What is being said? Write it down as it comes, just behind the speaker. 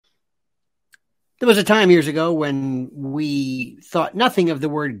There was a time years ago when we thought nothing of the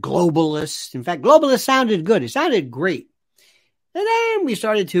word globalist. In fact, globalist sounded good. It sounded great. And then we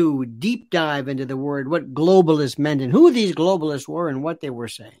started to deep dive into the word, what globalist meant and who these globalists were and what they were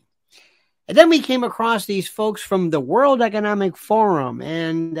saying. And then we came across these folks from the World Economic Forum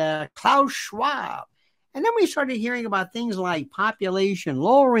and Klaus Schwab. And then we started hearing about things like population,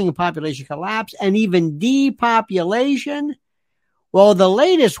 lowering population collapse, and even depopulation. Well, the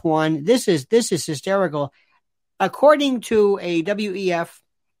latest one, this is hysterical. According to a WEF,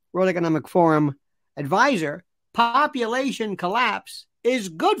 World Economic Forum advisor, population collapse is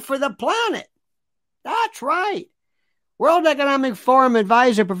good for the planet. That's right. World Economic Forum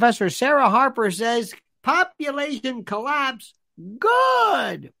advisor Professor Sarah Harper says population collapse,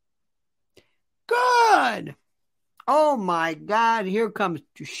 good. Good. Oh my God, here comes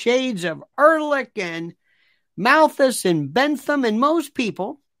shades of Ehrlich and Malthus and Bentham, and most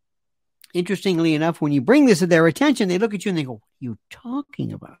people, interestingly enough, when you bring this to their attention, they look at you and they go, what are you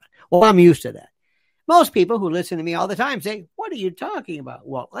talking about? Well, I'm used to that. Most people who listen to me all the time say, what are you talking about?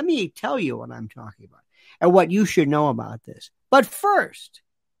 Well, let me tell you what I'm talking about and what you should know about this. But first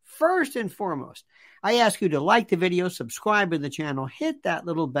and foremost, I ask you to like the video, subscribe to the channel, hit that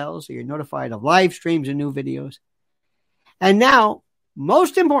little bell so you're notified of live streams and new videos. And now,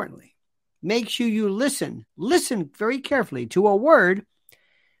 most importantly, make sure you listen very carefully to a word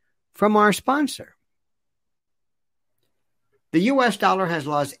from our sponsor. The U.S. dollar has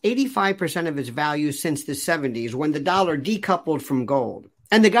lost 85% of its value since the 70s when the dollar decoupled from gold,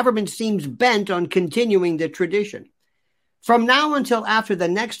 and the government seems bent on continuing the tradition. From now until after the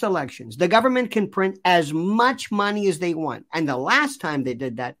next elections, the government can print as much money as they want, and the last time they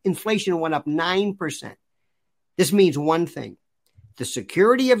did that, inflation went up 9%. This means one thing. The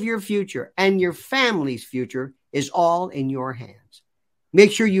security of your future and your family's future is all in your hands.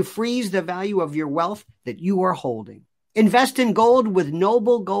 Make sure you freeze the value of your wealth that you are holding. Invest in gold with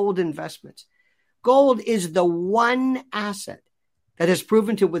Noble Gold Investments. Gold is the one asset that has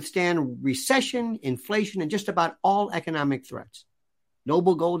proven to withstand recession, inflation, and just about all economic threats.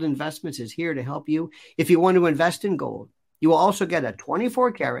 Noble Gold Investments is here to help you. If you want to invest in gold, you will also get a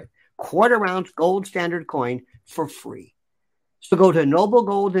 24-karat, quarter-ounce gold standard coin for free. So go to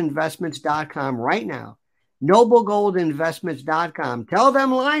noblegoldinvestments.com right now. Noblegoldinvestments.com. Tell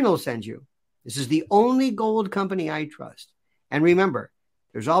them Lionel sent you. This is the only gold company I trust. And remember,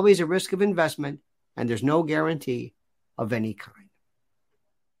 there's always a risk of investment, and there's no guarantee of any kind.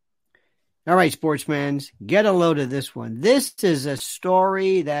 All right, sportsmen, get a load of this one. This is a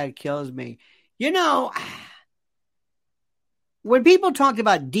story that kills me. You know, when people talked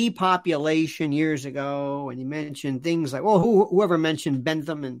about depopulation years ago, and you mentioned things like, well, whoever mentioned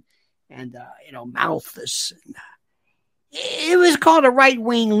Bentham and Malthus, it was called a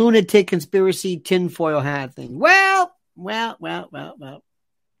right-wing lunatic conspiracy tinfoil hat thing. Well.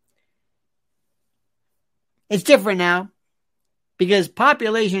 It's different now because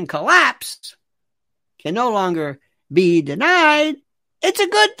population collapse can no longer be denied. It's a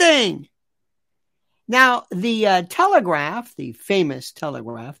good thing. Now, the Telegraph, the famous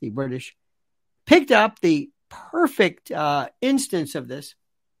Telegraph, the British, picked up the perfect instance of this.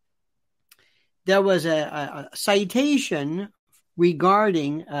 There was a citation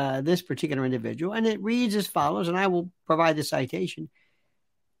regarding this particular individual, and it reads as follows, and I will provide the citation.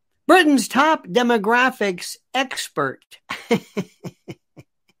 Britain's top demographics expert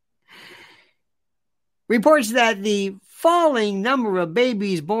reports that the falling number of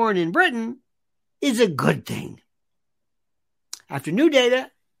babies born in Britain is a good thing. After new data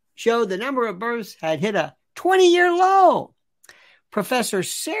showed the number of births had hit a 20-year low. Professor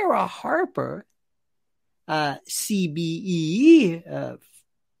Sarah Harper, CBE,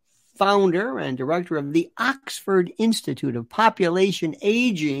 founder and director of the Oxford Institute of Population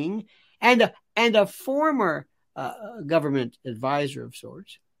Aging and a former government advisor of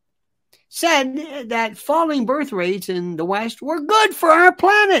sorts, said that falling birth rates in the West were good for our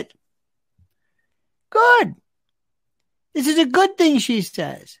planet. Good. This is a good thing, she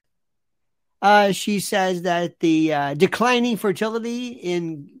says. She says that the declining fertility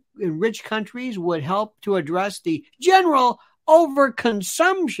in rich countries would help to address the general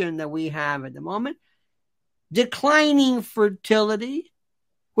overconsumption that we have at the moment. Declining fertility,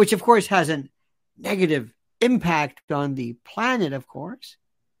 which of course has a negative impact on the planet, of course.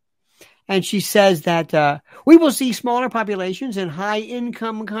 And she says that we will see smaller populations in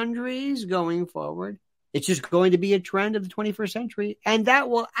high-income countries going forward. It's just going to be a trend of the 21st century, and that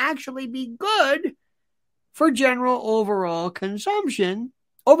will actually be good for general overall overconsumption,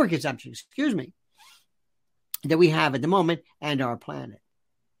 that we have at the moment and our planet.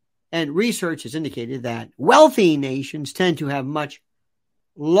 And research has indicated that wealthy nations tend to have much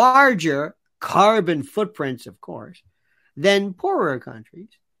larger carbon footprints, of course, than poorer countries,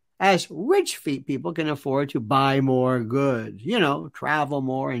 as rich people can afford to buy more goods, travel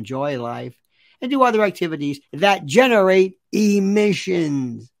more, enjoy life, and do other activities that generate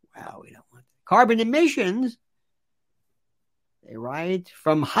emissions. Well, we don't want that. Carbon emissions, they write,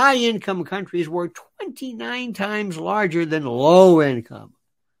 from high-income countries were 29 times larger than low-income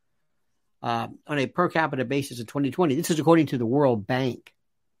on a per capita basis in 2020. This is according to the World Bank.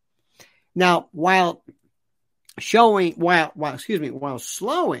 Now, while slowing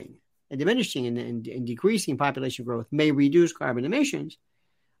and diminishing and decreasing population growth may reduce carbon emissions,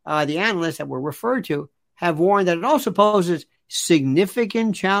 the analysts that were referred to have warned that it also poses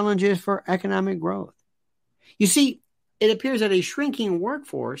significant challenges for economic growth. You see, it appears that a shrinking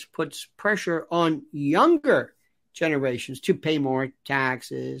workforce puts pressure on younger generations to pay more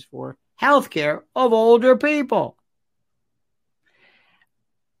taxes for healthcare of older people.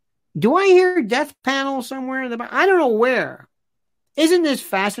 Do I hear death panel somewhere in the back? I don't know where. Isn't this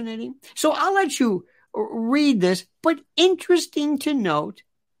fascinating? So I'll let you read this, but interesting to note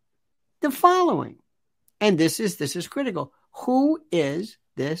the following. And this is critical. Who is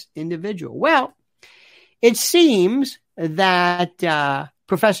this individual? Well, it seems that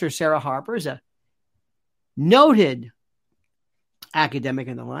Professor Sarah Harper is a noted academic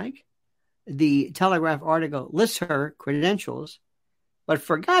and the like. The Telegraph article lists her credentials, but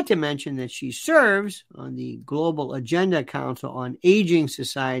forgot to mention that she serves on the Global Agenda Council on Aging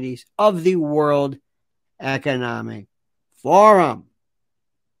Societies of the World Economic Forum.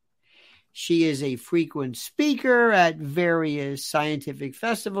 She is a frequent speaker at various scientific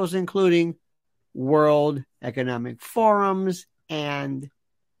festivals, including World Economic Forums and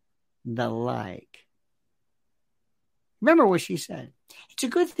the like. Remember what she said. It's a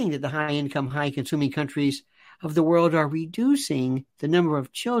good thing that the high-income, high-consuming countries of the world are reducing the number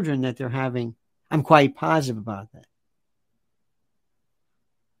of children that they're having. I'm quite positive about that.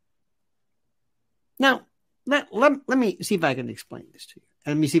 Now, let me see if I can explain this to you.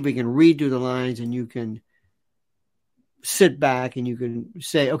 And let me see if we can read through the lines and you can sit back and you can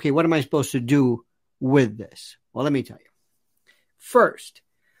say, okay, what am I supposed to do with this? Well, let me tell you. First,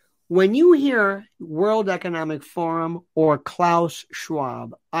 when you hear World Economic Forum or Klaus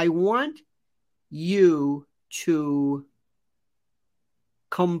Schwab, I want you to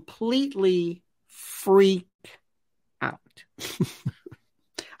completely freak out.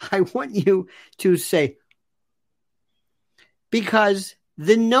 I want you to say, because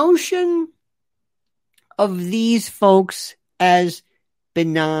the notion of these folks as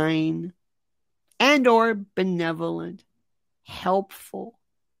benign and or benevolent, helpful,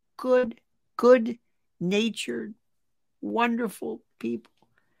 good-natured, wonderful people,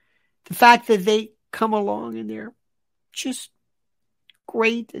 the fact that they come along and they're just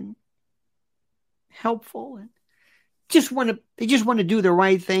great and helpful and they just want to do the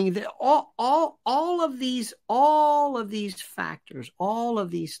right thing. All of these factors, all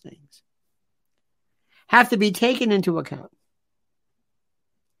of these things have to be taken into account.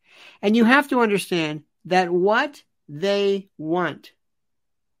 And you have to understand that what they want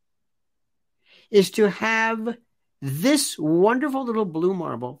is to have this wonderful little blue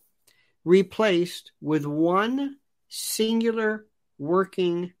marble replaced with one singular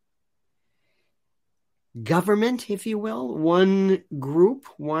working government, if you will, one group,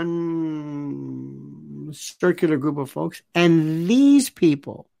 one circular group of folks. And these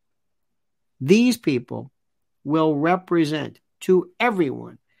people will represent to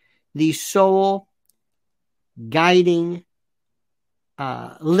everyone the sole guiding,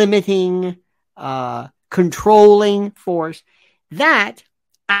 limiting, controlling force that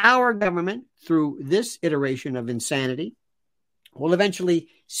our government, through this iteration of insanity, will eventually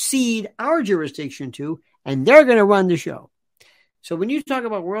cede our jurisdiction to, and they're going to run the show. So when you talk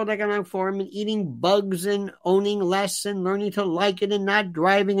about World Economic Forum and eating bugs and owning less and learning to like it and not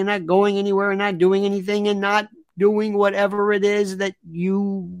driving and not going anywhere and not doing anything and not doing whatever it is that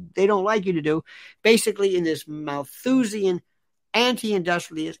they don't like you to do, basically in this Malthusian,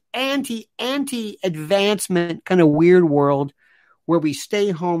 anti-industrialist, anti-advancement kind of weird world where we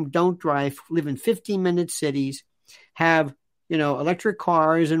stay home, don't drive, live in 15-minute cities, have electric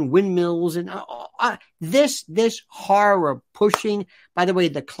cars and windmills and this horror pushing. By the way,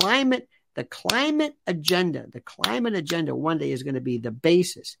 the climate agenda one day is going to be the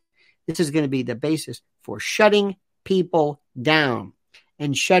basis. This is going to be the basis for shutting people down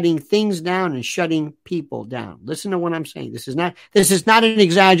and shutting things down and shutting people down. Listen to what I'm saying. This is not an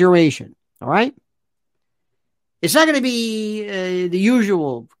exaggeration. All right. It's not going to be the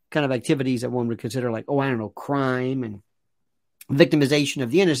usual kind of activities that one would consider like, crime and victimization of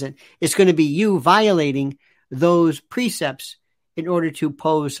the innocent. It's going to be you violating those precepts in order to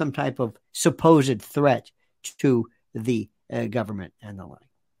pose some type of supposed threat to the government and the like,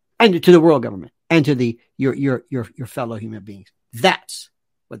 and to the world government and to your fellow human beings. That's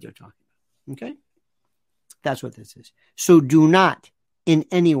what they're talking about. Okay? That's what this is. So do not in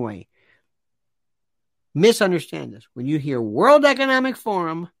any way misunderstand this. When you hear World Economic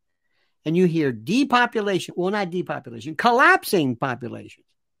Forum and you hear depopulation, well, not depopulation, collapsing populations,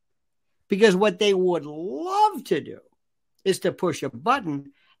 because what they would love to do is to push a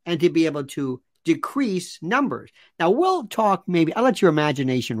button and to be able to decrease numbers. Now, we'll talk maybe, I'll let your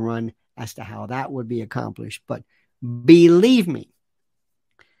imagination run as to how that would be accomplished, but believe me,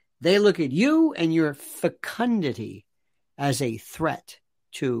 they look at you and your fecundity as a threat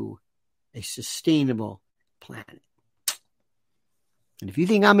to a sustainable planet. And if you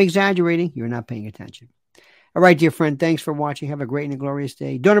think I'm exaggerating, you're not paying attention. All right, dear friend, thanks for watching. Have a great and a glorious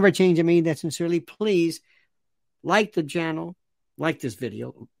day. Don't ever change. I mean that sincerely. Please like the channel, like this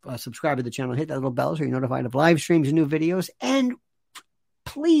video, subscribe to the channel, hit that little bell so you're notified of live streams and new videos. And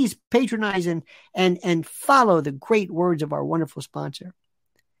please patronize and follow the great words of our wonderful sponsor.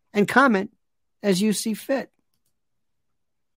 And comment as you see fit.